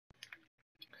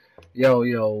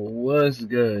Yo, what's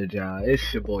good, y'all?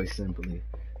 It's your boy Simply.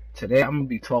 Today I'm gonna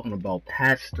be talking about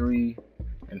patch 3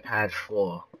 and patch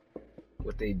 4.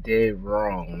 What they did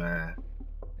wrong, man.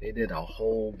 They did a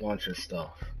whole bunch of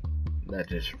stuff that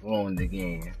just ruined the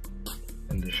game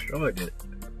and destroyed it.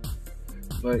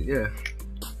 But yeah,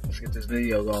 let's get this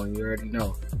video going. You already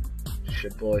know. It's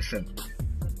your boy Simply.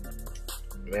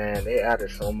 Man, they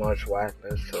added so much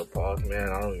whackness to the park, man.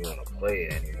 I don't even want to play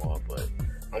it anymore, but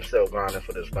I'm still grinding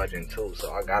for this legend too,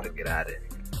 so I gotta get at it,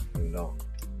 you know.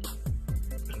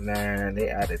 Man, they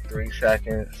added 3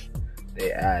 seconds.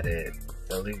 They added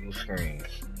illegal screens.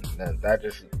 That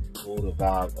just blew the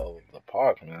vibe of the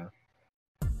park, man.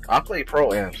 I play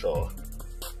Pro Am, so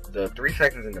the 3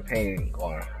 seconds in the paint ain't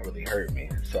gonna really hurt me.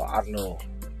 So I know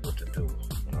what to do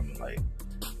when I'm like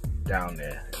down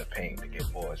there in the paint to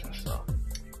get boards and stuff.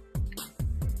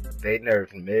 They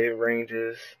nerfed mid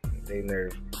ranges. They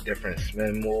nerfed different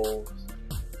spin moves.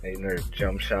 They nerfed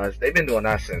jump shots. They've been doing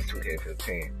that since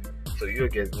 2K15. So you're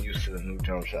getting used to the new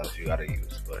jump shots you gotta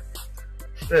use. But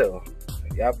still,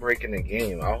 y'all breaking the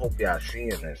game. I hope y'all seeing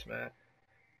this, man.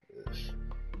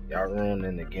 Y'all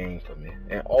ruining the game for me.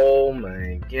 And oh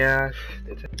my gosh.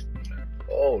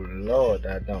 Oh Lord,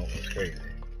 that dunk was crazy.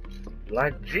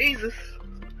 Like Jesus.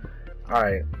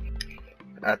 Alright.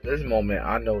 At this moment,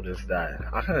 I noticed that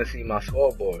I couldn't see my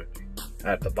scoreboard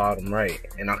at the bottom right,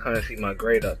 and I couldn't see my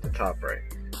grade at the top right.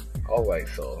 Alright,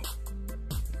 so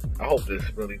I hope this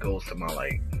really goes to my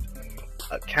like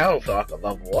account so I can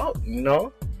level up, you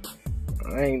know?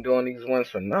 I ain't doing these ones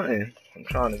for nothing. I'm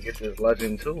trying to get this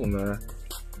legend too, man.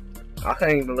 I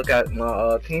can't even look at my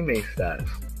teammate stats.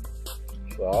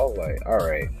 So I was like,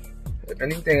 alright. If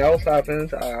anything else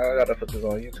happens, I gotta put this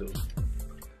on YouTube.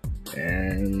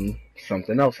 And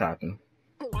something else happened.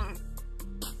 What?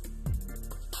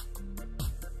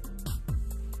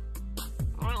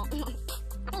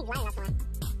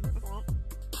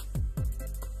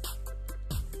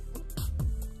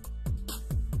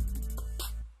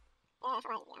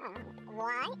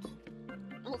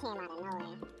 He came out of nowhere.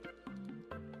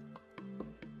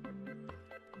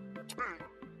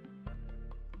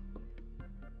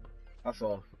 That's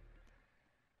all.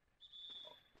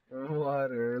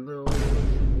 Waterloo.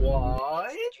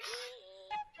 What?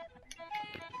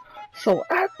 So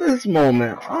at this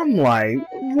moment, I'm like,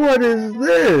 what is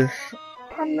this?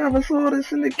 I never saw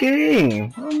this in the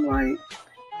game. I'm like,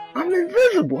 I'm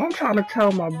invisible. I'm trying to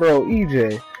tell my bro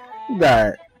EJ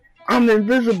that I'm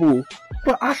invisible,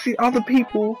 but I see other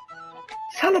people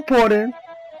teleporting.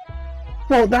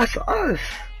 Well, that's us.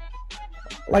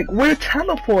 Like, we're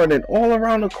teleporting all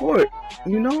around the court,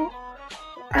 you know?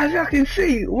 As y'all can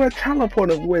see, we're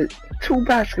teleporting with 2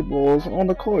 basketballs on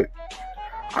the court.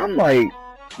 I'm like,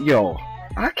 yo,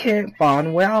 I can't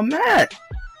find where I'm at.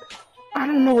 I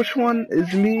don't know which one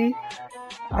is me.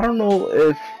 I don't know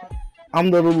if I'm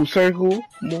the little circle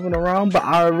moving around, but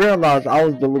I realized I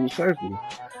was the little circle.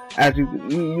 As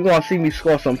you're gonna see me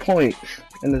score some points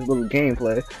in this little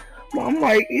gameplay. But I'm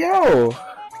like, yo,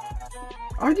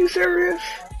 are you serious?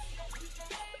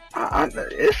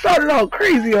 It started out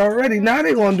crazy already. Now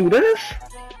they gonna do this?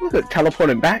 Look at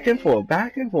teleporting back and forth,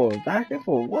 back and forth, back and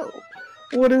forth.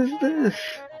 What is this?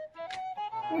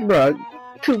 Bruh,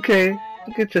 2K,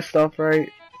 get your stuff right.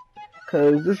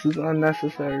 Cause this is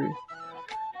unnecessary.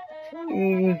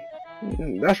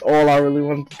 That's all I really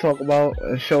wanted to talk about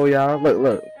and show y'all.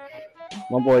 Look.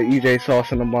 My boy EJ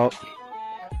saucing them up.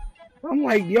 I'm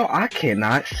like, yo, I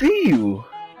cannot see you.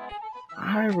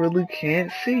 I really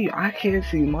can't see. I can't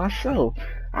see myself.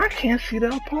 I can't see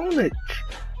the opponents.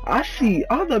 I see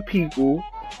other people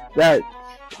that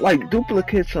like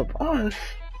duplicates of us.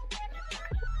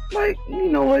 Like, you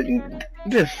know what? I'm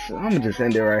gonna just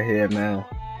end it right here, man.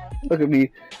 Look at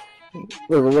me.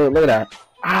 Look at that.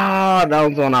 Ah, that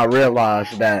was when I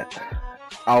realized that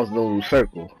I was the little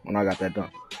circle when I got that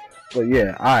done. But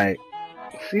yeah, alright.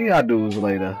 See y'all dudes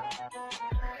later.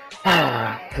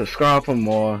 Subscribe for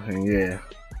more, and yeah.